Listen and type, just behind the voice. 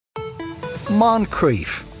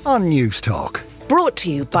Moncrief on News Talk. Brought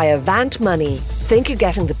to you by Avant Money. Think you're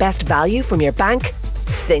getting the best value from your bank?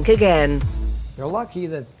 Think again. You're lucky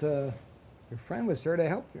that your friend was there to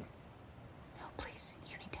help you. No, please,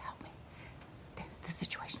 you need to help me. The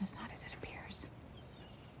situation is not as it appears.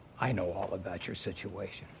 I know all about your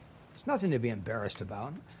situation. It's nothing to be embarrassed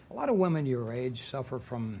about. A lot of women your age suffer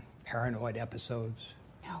from paranoid episodes.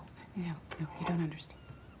 No, you don't understand.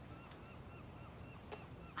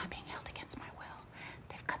 I'm being held against my will.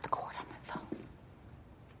 They've cut the cord on my phone.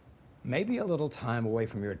 Maybe a little time away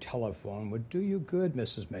from your telephone would do you good,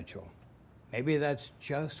 Mrs. Mitchell. Maybe that's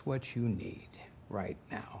just what you need right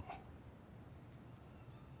now.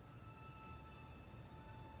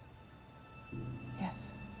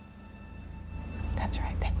 Yes. That's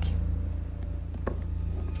right, thank you.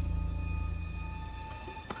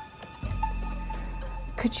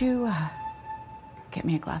 Could you get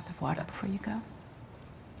me a glass of water before you go?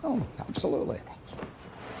 Oh, absolutely. Thank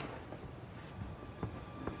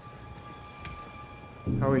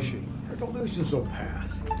you. How is she? Her delusions will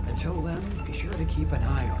pass. Until then, be sure to keep an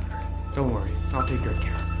eye on her. Don't worry, I'll take good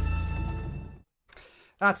care.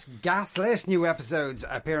 That's Gaslit. New episodes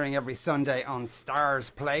appearing every Sunday on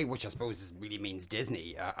Stars Play, which I suppose really means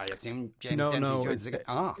Disney. I assume James Dempsey joins again.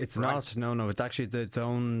 It's not. No, it's actually its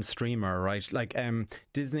own streamer, right? Like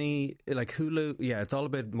Disney, like Hulu. Yeah, it's all a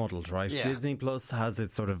bit muddled, right? Yeah. Disney Plus has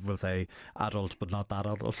its sort of, we'll say, adult but not that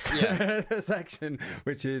adult section,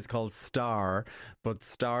 which is called Star. But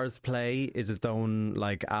Stars Play is its own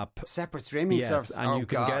like app, separate streaming service, and you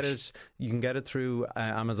can get it. You can get it through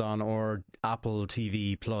Amazon or Apple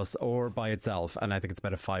TV Plus, or by itself, and I think it's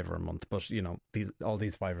about $5 a month. But you know, all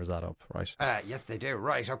these fivers add up, right? Yes, they do.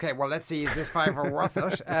 Right. Okay. Well, let's see. Is this $5 worth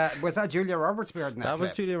it? Was that Julia Roberts we heard in that clip?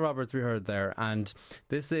 Was Julia Roberts we heard there, and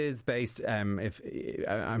this is based. If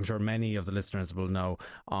I'm sure many of the listeners will know,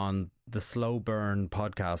 on the Slow Burn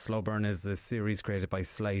podcast. Slow Burn is a series created by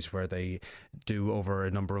Slate where they do over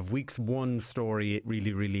a number of weeks one story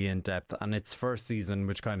really, really in depth. And its first season,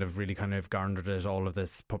 which kind of garnered it all of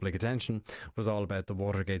this public attention, was all about the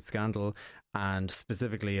Watergate scandal, and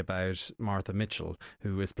specifically about Martha Mitchell,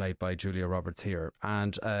 who is played by Julia Roberts here,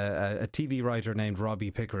 and a TV writer named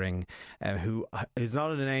Robbie Pickering, who is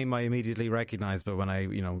not a name I immediately recognised, but when I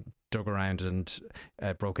dug around and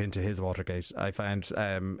broke into his Watergate, I found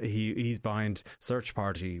he's behind Search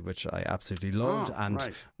Party, which I absolutely loved,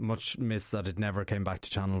 much miss that it never came back to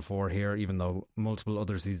Channel 4 here, even though multiple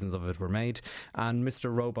other seasons of it were made, and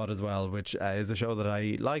Mr. Robot as well, which is a show that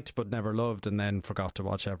I liked but never loved and then forgot to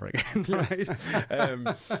watch ever again, right?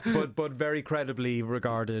 But very credibly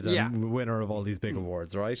regarded and winner of all these big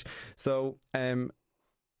awards, right? So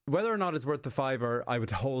whether or not it's worth the $5, I would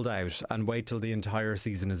hold out and wait till the entire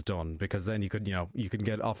season is done, because then you can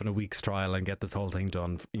get often a week's trial and get this whole thing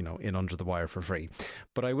done, in under the wire for free.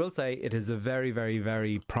 But I will say it is a very, very,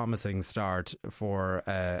 very promising start for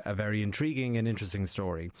a very intriguing and interesting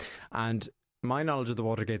story. And my knowledge of the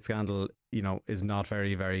Watergate scandal, is not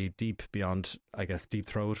very, very deep beyond, I guess, Deep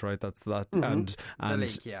Throat, right? That's that, and the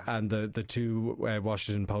leak, yeah. And the two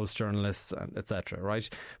Washington Post journalists, etc. Right?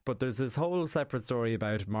 But there's this whole separate story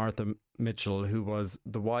about Martha Mitchell, who was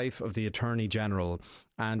the wife of the Attorney General.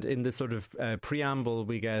 And in this sort of preamble,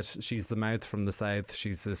 we get she's the mouth from the South.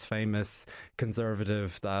 She's this famous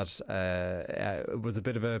conservative that was a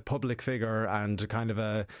bit of a public figure and kind of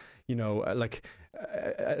a,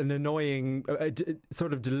 an annoying,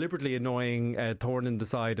 sort of deliberately annoying thorn in the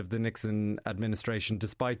side of the Nixon administration,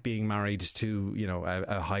 despite being married to,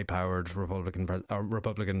 a high-powered Republican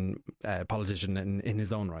politician in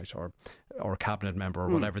his own right, or cabinet member, or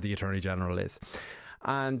whatever the Attorney General is.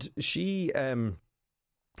 And she...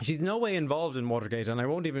 she's no way involved in Watergate, and I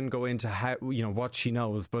won't even go into how, what she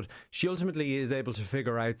knows, but she ultimately is able to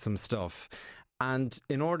figure out some stuff. And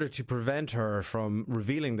in order to prevent her from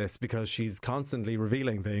revealing this, because she's constantly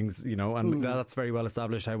revealing things, and that's very well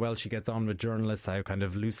established, how well she gets on with journalists, how kind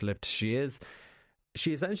of loose-lipped she is,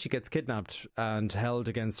 she essentially gets kidnapped and held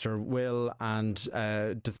against her will, and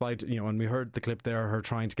despite, when we heard the clip there, her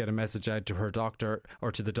trying to get a message out to her doctor, or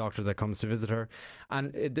to the doctor that comes to visit her.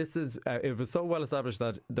 And it was so well established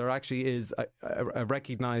that there actually is a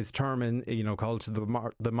recognised term called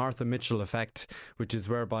the Martha Mitchell effect, which is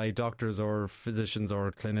whereby doctors or physicians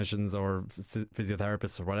or clinicians or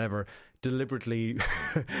physiotherapists or whatever deliberately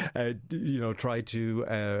try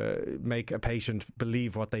to make a patient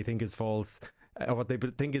believe what they think is false. What they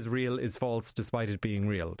think is real is false, despite it being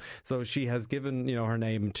real. So she has given, her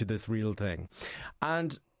name to this real thing.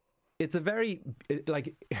 And it's a very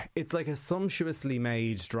it's like a sumptuously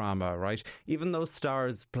made drama, right? Even though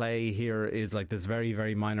Stars Play here is like this very,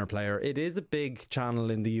 very minor player, it is a big channel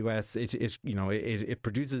in the US. It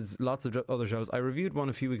produces lots of other shows. I reviewed one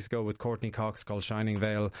a few weeks ago with Courtney Cox called Shining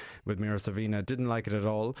Vale with Mira Sorvino. Didn't like it at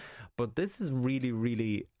all, but this is really,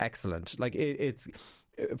 really excellent. Like it's.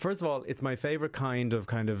 First of all, it's my favourite kind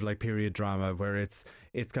of like period drama where it's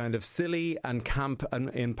kind of silly and camp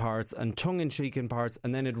in parts and tongue-in-cheek in parts,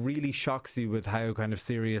 and then it really shocks you with how kind of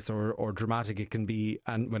serious or dramatic it can be,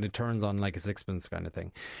 and when it turns on like a sixpence kind of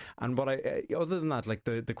thing. And other than that, like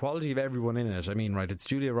the quality of everyone in it, I mean, right, it's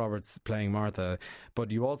Julia Roberts playing Martha,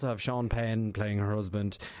 but you also have Sean Penn playing her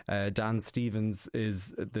husband. Dan Stevens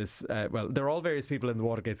is this, they're all various people in the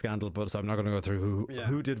Watergate scandal, but so I'm not going to go through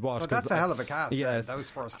who did what. But that's a hell of a cast. Yes.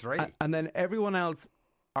 Those first three. And then everyone else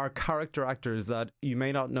are character actors that you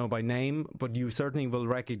may not know by name, but you certainly will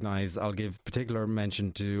recognise. I'll give particular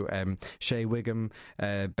mention to Shea Wiggum,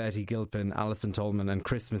 Betty Gilpin, Alison Tolman and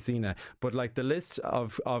Chris Messina. But like the list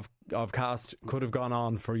of cast could have gone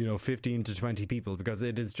on for 15 to 20 people, because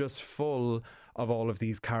it is just full of all of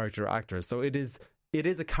these character actors. So it is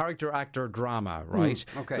a character actor drama, right?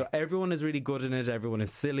 Okay. So everyone is really good in it. Everyone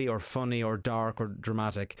is silly or funny or dark or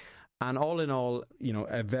dramatic. And all in all,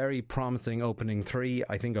 a very promising opening 3,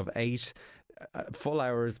 I think, of 8 full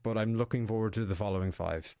hours, but I'm looking forward to the following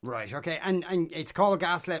 5. Right, okay. And it's called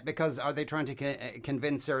Gaslit because are they trying to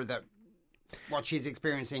convince her that what she's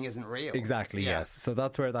experiencing isn't real? Exactly, yes. So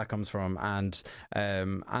that's where that comes from. And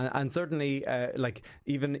certainly,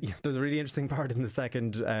 even there's a really interesting part in the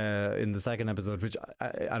second episode, which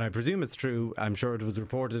I presume it's true. I'm sure it was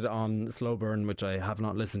reported on Slow Burn, which I have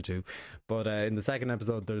not listened to. But in the second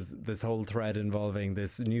episode, there's this whole thread involving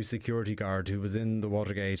this new security guard who was in the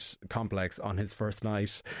Watergate complex on his first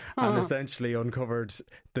night and essentially uncovered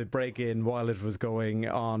the break-in while it was going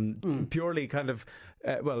on, purely kind of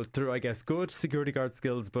through, I guess, good security guard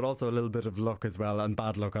skills, but also a little bit of luck as well, and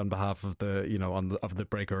bad luck on behalf of the of the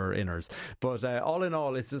breaker or inners. But all in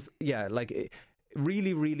all, it's just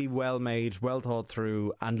really, really well made, well thought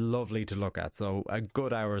through, and lovely to look at. So a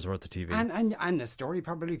good hour's worth of TV. And a story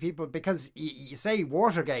probably, people, because you say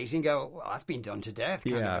Watergate and go, well, that's been done to death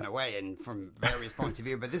kind of in a way, and from various points of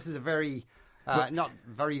view. But this is a very not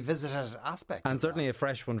very visited aspect. And certainly a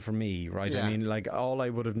fresh one for me, right? Yeah. I mean, like, all I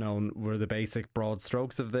would have known were the basic broad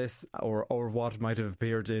strokes of this, or what might have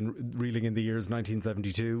appeared in Reeling in the Years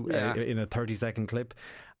 1972 in a 30-second clip.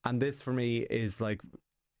 And this for me is like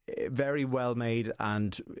very well made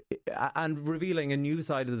and revealing a new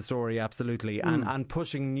side of the story, absolutely, and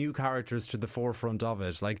pushing new characters to the forefront of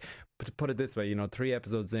it. Like, to put it this way, 3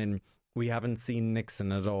 episodes in, we haven't seen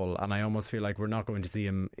Nixon at all, and I almost feel like we're not going to see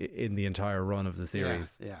him in the entire run of the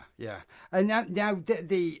series. Yeah. And now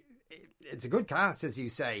it's a good cast, as you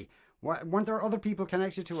say. Weren't there other people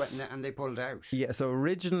connected to it and they pulled out? Yeah, so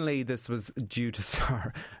originally this was due to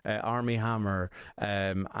star Armie Hammer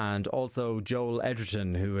and also Joel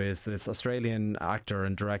Edgerton, who is this Australian actor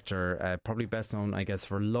and director, probably best known, I guess,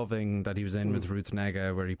 for Loving, that he was in with Ruth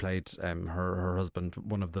Negga, where he played her husband,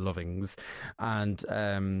 one of the Lovings.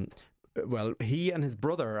 And well, he and his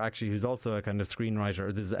brother, actually, who's also a kind of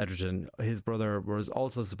screenwriter, this is Edgerton, his brother was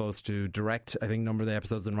also supposed to direct, I think, a number of the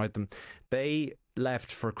episodes and write them. They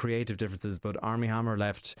left for creative differences, but Armie Hammer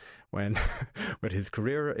left when his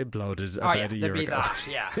career imploded about a year ago.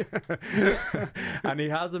 And he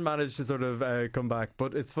hasn't managed to sort of come back.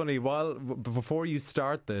 But it's funny, before you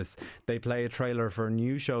start this, they play a trailer for a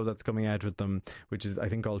new show that's coming out with them, which is, I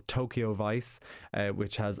think, called Tokyo Vice,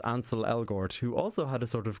 which has Ansel Elgort, who also had a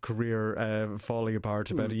sort of career falling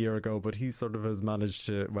apart about a year ago, but he sort of has managed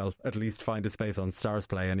to, well, at least find a space on Stars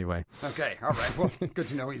Play anyway. Okay, all right. Well, good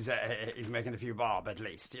to know he's making a few bob, at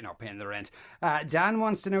least, paying the rent. Dan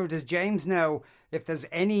wants to know, does James know if there's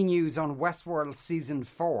any news on Westworld Season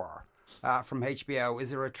 4 from HBO?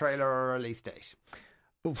 Is there a trailer or a release date?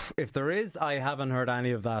 Oof, if there is, I haven't heard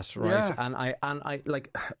any of that, right? Yeah. And I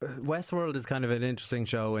like, Westworld is kind of an interesting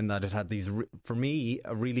show in that it had these, for me,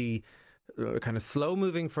 a really kind of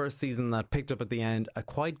slow-moving first season that picked up at the end, a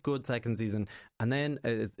quite good second season, and then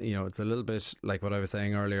it's a little bit like what I was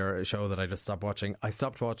saying earlier, a show that I just stopped watching. I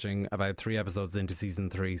stopped watching about 3 episodes into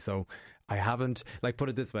season 3, so I haven't, like, put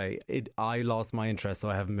it this way, I lost my interest, so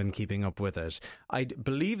I haven't been keeping up with it. I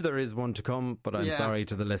believe there is one to come, but I'm sorry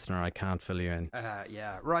to the listener, I can't fill you in.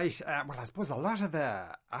 Right. Well, I suppose a lot of the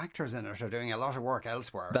actors in it are doing a lot of work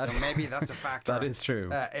elsewhere, so maybe that's a factor. That is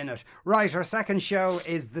true. In it. Right, our second show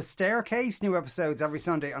is The Staircase. New episodes every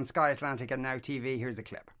Sunday on Sky Atlantic and Now TV. Here's a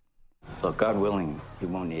clip. Look, God willing, you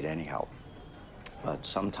won't need any help. But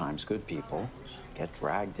sometimes good people get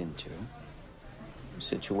dragged into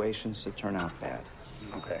situations that turn out bad.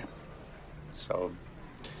 Okay. So,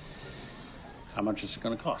 how much is it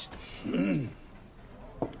going to cost? In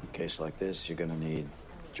a case like this, you're going to need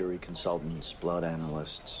jury consultants, blood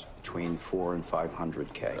analysts, between $400,000 and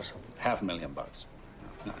 $500K. That's $500,000.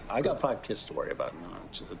 I got 5 kids to worry about now.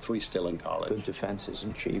 3 still in college. Good defense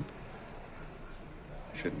isn't cheap.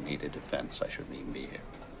 I shouldn't need a defense. I shouldn't even be here.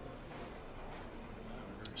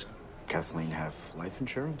 Does Kathleen have life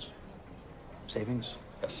insurance? Savings?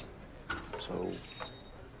 Yes. So,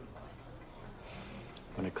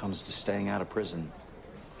 when it comes to staying out of prison,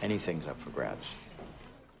 anything's up for grabs.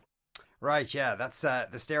 Right, yeah, that's the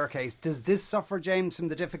staircase. Does this suffer, James, from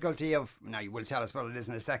the difficulty of... Now, you will tell us what it is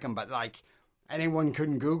in a second, but, like, anyone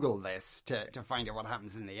can Google this to find out what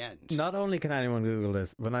happens in the end. Not only can anyone Google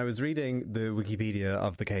this, when I was reading the Wikipedia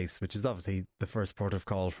of the case, which is obviously the first port of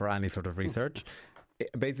call for any sort of research...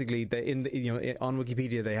 Basically, on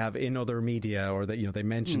Wikipedia they have in other media, or that they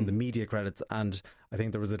mention the media credits, and I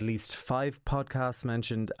think there was at least 5 podcasts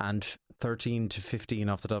mentioned and 13 to 15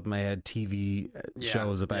 off the top of my head TV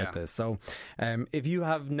shows about this. So, if you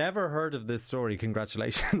have never heard of this story,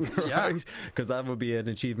 congratulations, right? Because that would be an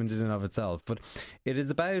achievement in and of itself. But it is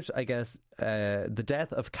about, I guess, the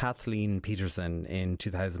death of Kathleen Peterson in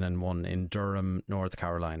 2001 in Durham, North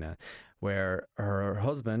Carolina, where her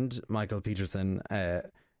husband, Michael Peterson,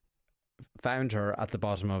 found her at the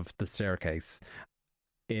bottom of the staircase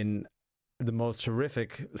in the most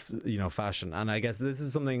horrific, fashion. And I guess this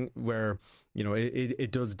is something where,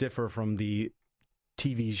 it does differ from the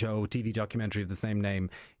TV documentary of the same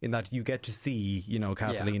name, in that you get to see,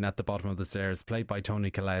 Kathleen at the bottom of the stairs, played by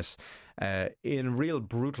Toni Collette, in real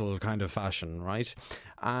brutal kind of fashion, right?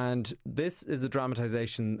 And this is a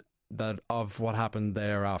dramatization of what happened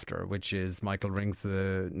thereafter, which is Michael rings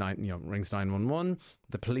 911.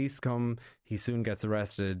 The police come. He soon gets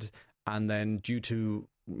arrested, and then, due to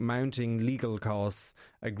mounting legal costs,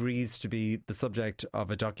 agrees to be the subject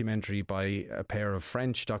of a documentary by a pair of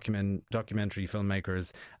French documentary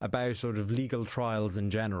filmmakers about sort of legal trials in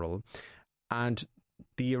general. And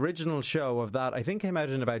the original show of that, I think, came out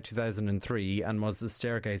in about 2003 and was The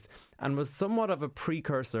Staircase, and was somewhat of a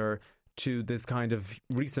precursor to this kind of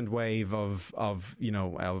recent wave of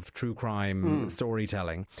true crime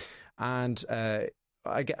storytelling. And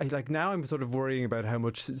now I'm sort of worrying about how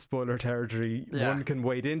much spoiler territory one can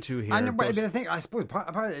wade into here. And but I think, I suppose, part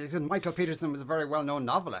of it, Michael Peterson was a very well-known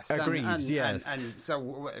novelist. Agreed, yes. And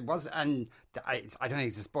so it was, and I don't think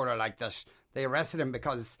it's a spoiler like that. They arrested him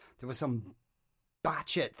because there was some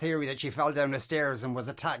batshit theory that she fell down the stairs and was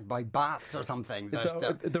attacked by bats or something.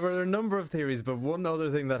 There were a number of theories, but one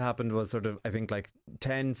other thing that happened was sort of, I think, like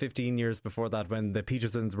 10, 15 years before that, when the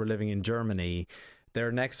Petersons were living in Germany,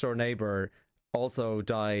 their next door neighbour also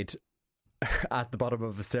died at the bottom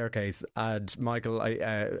of a staircase, and Michael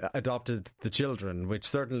adopted the children, which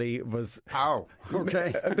certainly was a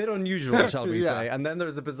bit unusual, shall we say. And then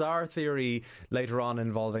there's a bizarre theory later on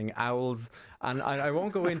involving owls, and I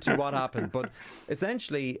won't go into what happened, but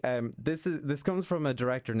essentially this comes from a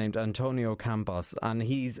director named Antonio Campos, and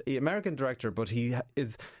he's an American director, but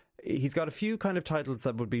he's got a few kind of titles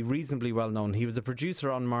that would be reasonably well known. He was a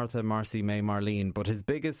producer on Martha, Marcy, May, Marlene, but his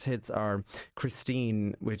biggest hits are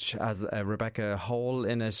Christine, which has Rebecca Hall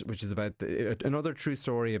in it, which is about another true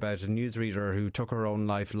story about a newsreader who took her own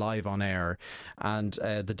life live on air, and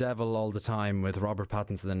The Devil All the Time with Robert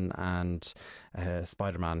Pattinson and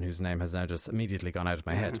Spider-Man, whose name has now just immediately gone out of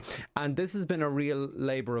my head. And this has been a real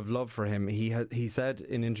labour of love for him. He said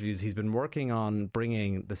in interviews he's been working on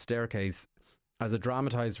bringing The Staircase as a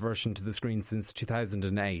dramatised version to the screen since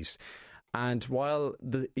 2008. And while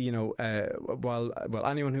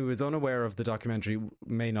anyone who is unaware of the documentary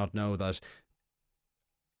may not know that,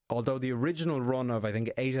 although the original run of, I think,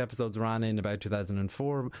 8 episodes ran in about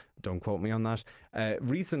 2004, don't quote me on that,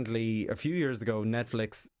 recently, a few years ago,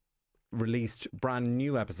 Netflix released brand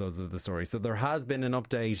new episodes of the story. So there has been an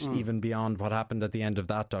update even beyond what happened at the end of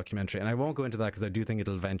that documentary. And I won't go into that because I do think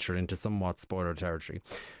it'll venture into somewhat spoiler territory.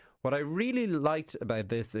 What I really liked about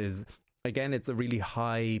this is, again, it's a really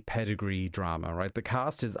high pedigree drama, right? The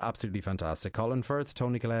cast is absolutely fantastic. Colin Firth,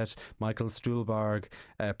 Toni Collette, Michael Stuhlbarg,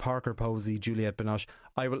 Parker Posey, Juliette Binoche.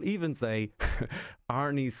 I will even say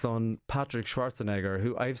Arnie's son, Patrick Schwarzenegger,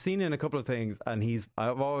 who I've seen in a couple of things, and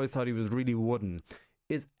I've always thought he was really wooden,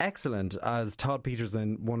 is excellent as Todd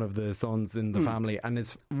Peterson, one of the sons in the family, and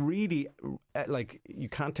is really, you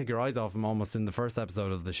can't take your eyes off him almost in the first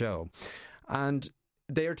episode of the show. And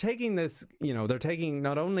they're taking this, they're taking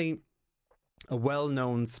not only a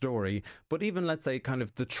well-known story, but even, let's say, kind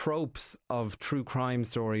of the tropes of true crime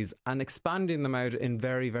stories and expanding them out in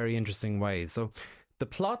very, very interesting ways. So the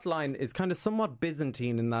plot line is kind of somewhat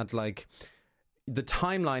Byzantine in that, like, the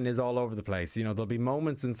timeline is all over the place. You know, there'll be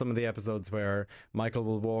moments in some of the episodes where Michael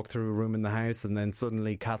will walk through a room in the house and then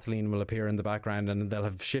suddenly Kathleen will appear in the background, and they'll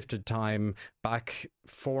have shifted time back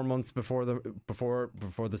 4 months before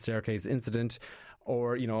the staircase incident.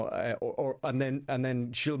 Or, you know, and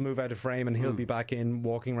then she'll move out of frame and he'll be back in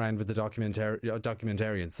walking around with the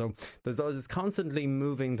documentarian. So there's always this constantly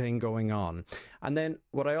moving thing going on. And then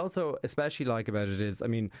what I also especially like about it is, I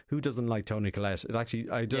mean, who doesn't like Toni Collette? It actually,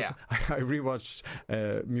 I rewatched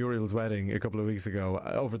Muriel's Wedding a couple of weeks ago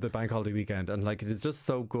over the bank holiday weekend, and like, it is just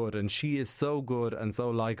so good, and she is so good and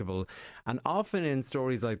so likable. And often in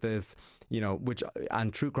stories like this, you know,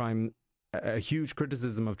 and true crime, a huge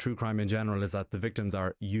criticism of true crime in general is that the victims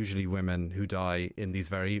are usually women who die in these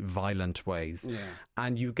very violent ways. Yeah.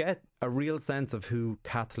 And you get a real sense of who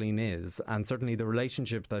Kathleen is, and certainly the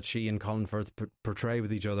relationship that she and Colin Firth portray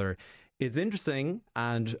with each other is interesting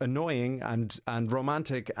and annoying and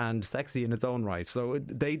romantic and sexy in its own right. So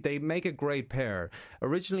they make a great pair.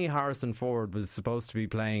 Originally, Harrison Ford was supposed to be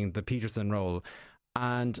playing the Peterson role,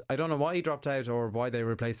 and I don't know why he dropped out or why they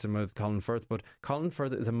replaced him with Colin Firth, but Colin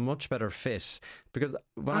Firth is a much better fit, because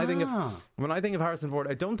when I think of Harrison Ford,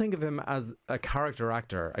 I don't think of him as a character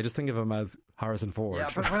actor. I just think of him as Harrison Ford. Yeah,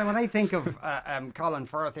 but when I think of Colin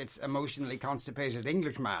Firth, it's emotionally constipated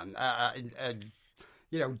Englishman.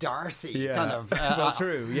 You know, Darcy, kind of. Well,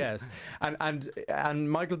 true, yes. And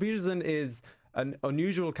Michael Peterson is an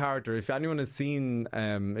unusual character. If anyone has seen,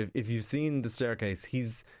 if you've seen The Staircase,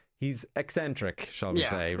 he's eccentric, shall we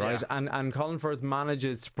say, right? Yeah. And Colin Firth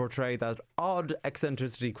manages to portray that odd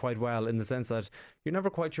eccentricity quite well, in the sense that you're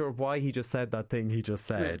never quite sure why he just said that thing he just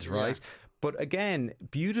said, right? But again,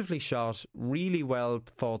 beautifully shot, really well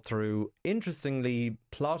thought through, interestingly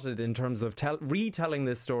plotted in terms of retelling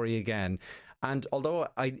this story again. And although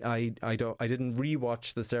I didn't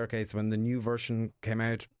rewatch The Staircase when the new version came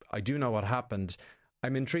out, I do know what happened.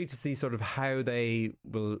 I'm intrigued to see sort of how they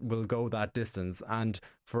will go that distance. And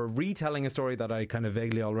for retelling a story that I kind of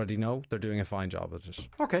vaguely already know, they're doing a fine job at it.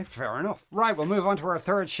 Okay, fair enough. Right, we'll move on to our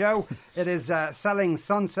third show. It is Selling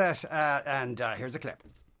Sunset, and here's a clip.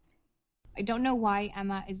 I don't know why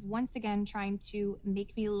Emma is once again trying to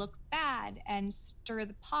make me look bad and stir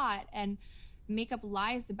the pot and make up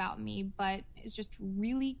lies about me, but it's just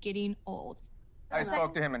really getting old. I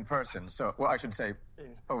spoke to him in person, I should say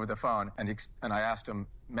over the phone, and I asked him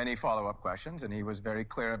many follow-up questions, and he was very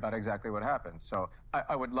clear about exactly what happened. So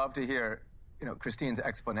I would love to hear, you know, Christine's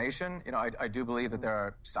explanation. You know, I do believe that there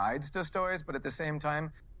are sides to stories, but at the same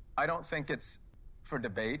time, I don't think it's for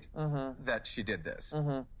debate that she did this.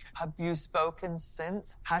 Have you spoken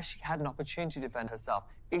since? Has she had an opportunity to defend herself?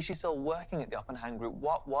 Is she still working at the Oppenheim Group?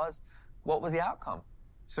 What was the outcome?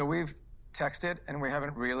 So we've texted, and we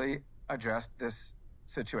haven't really addressed this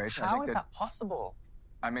situation. How is that possible?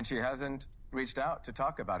 I mean, she hasn't reached out to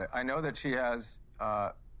talk about it. I know that she has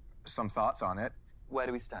some thoughts on it. Where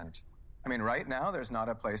do we stand? I mean, right now, there's not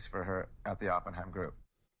a place for her at the Oppenheim Group.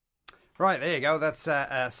 Right, there you go. That's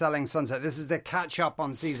Selling Sunset. This is the catch-up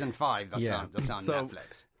on season 5 that's on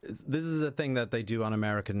Netflix. This is a thing that they do on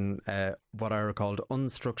American, what are called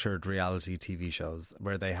unstructured reality TV shows,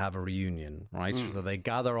 where they have a reunion, right? So they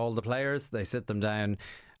gather all the players, they sit them down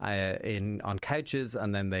on couches,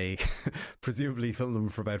 and then they presumably film them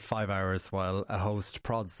for about 5 hours while a host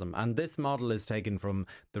prods them. And this model is taken from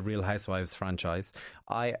the Real Housewives franchise.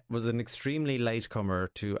 I was an extremely latecomer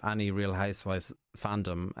to any Real Housewives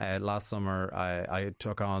fandom. Last summer I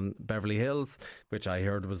took on Beverly Hills, which I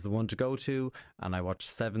heard was the one to go to, and I watched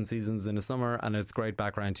 7 seasons in a summer, and it's great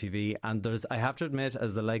background TV. And I have to admit,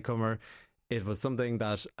 as a latecomer, it was something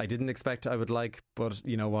that I didn't expect I would like, but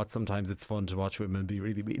you know what? Sometimes it's fun to watch women be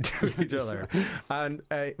really mean to each other. And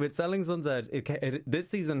with Selling Sunset, this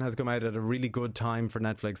season has come out at a really good time for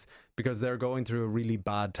Netflix, because they're going through a really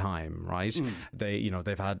bad time, right?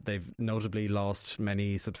 They've notably lost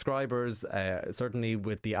many subscribers. Certainly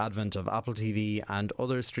with the advent of Apple TV and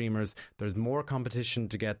other streamers, there's more competition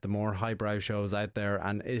to get the more highbrow shows out there,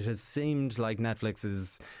 and it has seemed like Netflix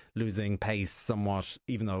is losing pace somewhat,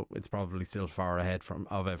 even though it's probably still far ahead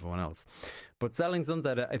of everyone else. But Selling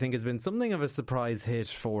Sunset, I think, has been something of a surprise hit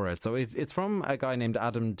for it. So it's from a guy named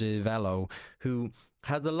Adam DiVello, who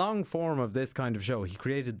has a long form of this kind of show. He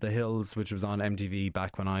created The Hills, which was on MTV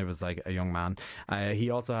back when I was like a young man. He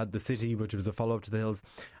also had The City, which was a follow-up to The Hills.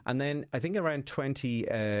 And then I think around then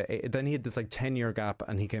he had this like 10-year gap,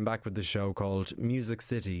 and he came back with this show called Music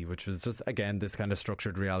City, which was just, again, this kind of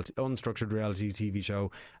unstructured reality TV show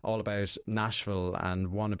all about Nashville and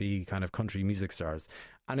wannabe kind of country music stars.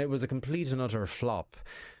 And it was a complete and utter flop.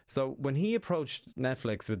 So when he approached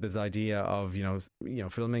Netflix with this idea of,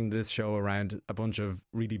 filming this show around a bunch of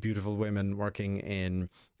really beautiful women working in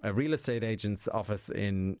a real estate agent's office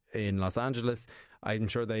in Los Angeles, I'm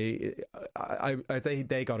sure I'd say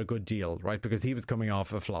they got a good deal, right? Because he was coming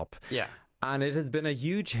off a flop. Yeah. And it has been a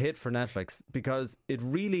huge hit for Netflix because it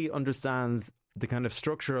really understands the kind of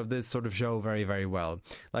structure of this sort of show very, very well.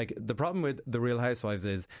 Like, the problem with The Real Housewives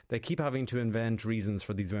is they keep having to invent reasons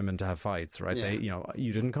for these women to have fights, right? Yeah. They,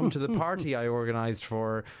 you didn't come to the party I organised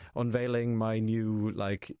for unveiling my new,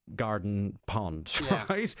 garden pond,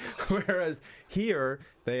 right? Whereas here,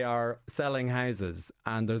 they are selling houses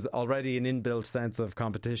and there's already an inbuilt sense of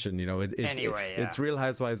competition. It's Real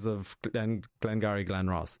Housewives of Glengarry, Glen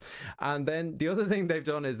Ross. And then the other thing they've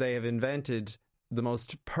done is they have invented the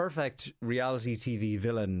most perfect reality TV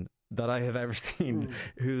villain that I have ever seen,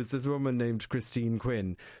 who's this woman named Christine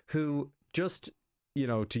Quinn, who just,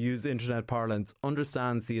 to use internet parlance,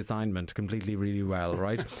 understands the assignment completely really well,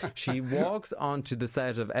 right? She walks onto the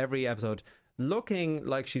set of every episode looking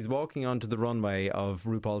like she's walking onto the runway of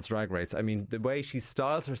RuPaul's Drag Race. I mean, the way she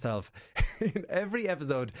styles herself in every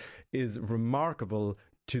episode is remarkable,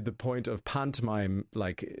 to the point of pantomime.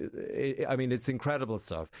 It's incredible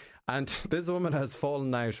stuff. And this woman has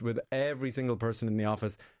fallen out with every single person in the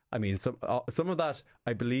office. I mean, some of that,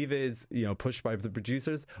 I believe, is, pushed by the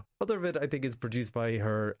producers. Other of it, I think, is produced by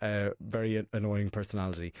her very annoying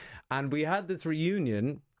personality. And we had this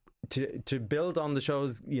reunion to build on the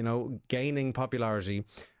show's, gaining popularity.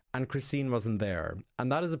 And Christine wasn't there.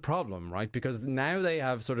 And that is a problem, right? Because now they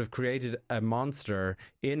have sort of created a monster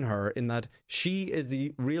in her, in that she is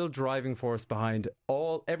the real driving force behind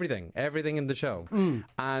everything in the show.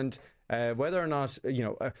 And whether or not,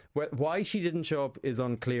 why she didn't show up is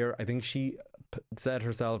unclear. I think she said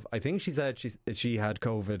herself, she had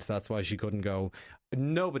COVID. That's why she couldn't go.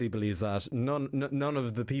 Nobody believes that. None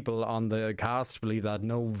of the people on the cast believe that.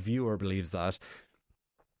 No viewer believes that.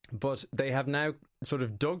 But they have now sort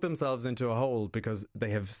of dug themselves into a hole because they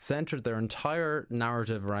have centred their entire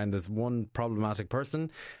narrative around this one problematic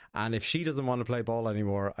person. And if she doesn't want to play ball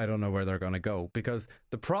anymore, I don't know where they're going to go. Because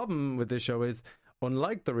the problem with this show is,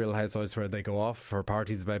 unlike The Real Housewives, where they go off for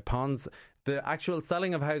parties about ponds, the actual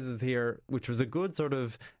selling of houses here, which was a good sort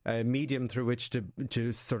of medium through which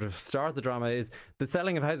to sort of start the drama, is the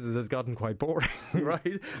selling of houses has gotten quite boring,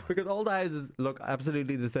 right? Because all the houses look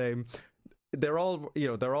absolutely the same. They're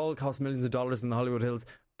all cost millions of dollars in the Hollywood Hills,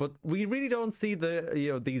 but we really don't see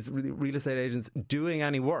these real estate agents doing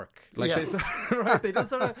any work. They just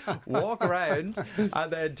sort of walk around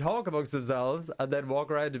and then talk amongst themselves and then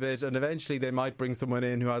walk around a bit, and eventually they might bring someone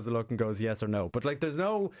in who has a look and goes yes or no. But there's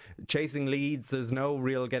no chasing leads, there's no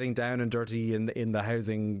real getting down and dirty in the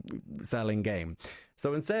housing selling game.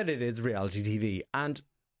 So instead, it is reality TV, and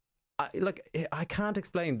I can't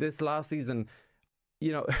explain this last season.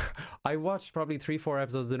 I watched probably 3-4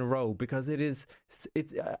 episodes in a row because it is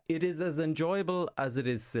as enjoyable as it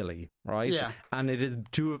is silly, right? Yeah. And it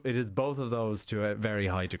is both of those to a very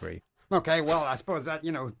high degree. Okay, well, I suppose that,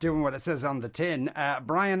 doing what it says on the tin.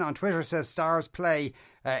 Brian on Twitter says Stars Play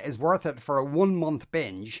is worth it for a 1-month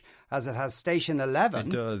binge, as it has Station 11.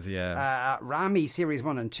 It does, yeah. Rami Series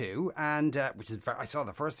 1 and 2, and I saw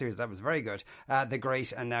the first series, that was very good. The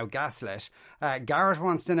Great, and now Gaslit. Garrett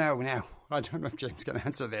wants to know now, I don't know if James can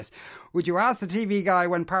answer this. Would you ask the TV guy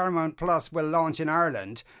when Paramount Plus will launch in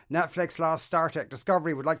Ireland? Netflix lost Star Trek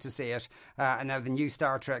Discovery, would like to see it. And now the new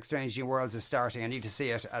Star Trek Strange New Worlds is starting. I need to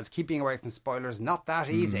see it, as keeping away from spoilers, not that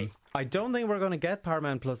easy. I don't think we're going to get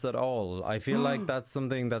Paramount Plus at all. I feel like that's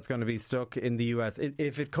something that's going to be stuck in the US.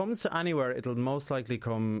 If it comes to anywhere, it'll most likely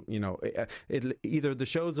come, either the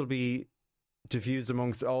shows will be diffused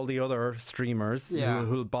amongst all the other streamers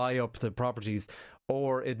who'll buy up the properties,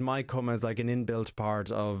 or it might come as an inbuilt part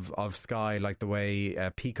of Sky, like the way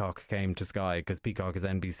Peacock came to Sky, because Peacock is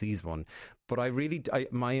NBC's one. But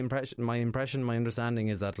my understanding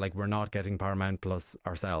is that we're not getting Paramount Plus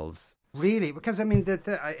ourselves. Really? Because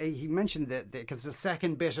he mentioned that because the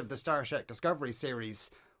second bit of the Star Trek Discovery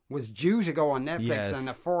series was due to go on Netflix, and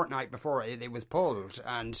a fortnight before it was pulled,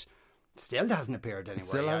 and still hasn't appeared anywhere.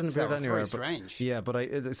 Still hasn't appeared anywhere. It's very strange. Yeah, but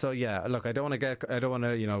look, I don't want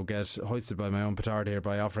to get hoisted by my own petard here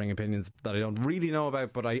by offering opinions that I don't really know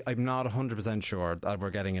about, but I'm not 100% sure that we're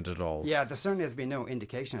getting it at all. Yeah, there certainly has been no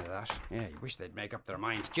indication of that. Yeah, you wish they'd make up their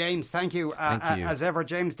mind. James, thank you. Thank you. As ever,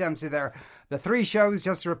 James Dempsey there. The 3 shows,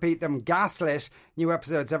 just to repeat them: Gaslit, new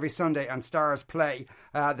episodes every Sunday on Stars Play.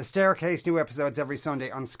 The Staircase, new episodes every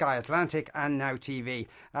Sunday on Sky Atlantic and Now TV.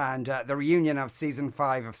 And the reunion of Season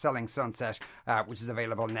 5 of Selling Sunday Sunset, which is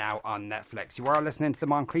available now on Netflix. You are listening to The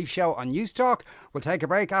Moncrief Show on News Talk. We'll take a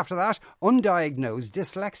break after that. Undiagnosed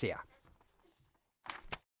dyslexia.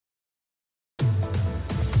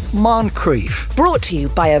 Moncrief. Brought to you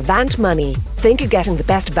by Avant Money. Think you're getting the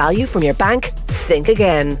best value from your bank? Think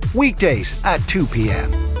again. Weekdays at 2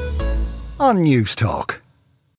 p.m. on News Talk.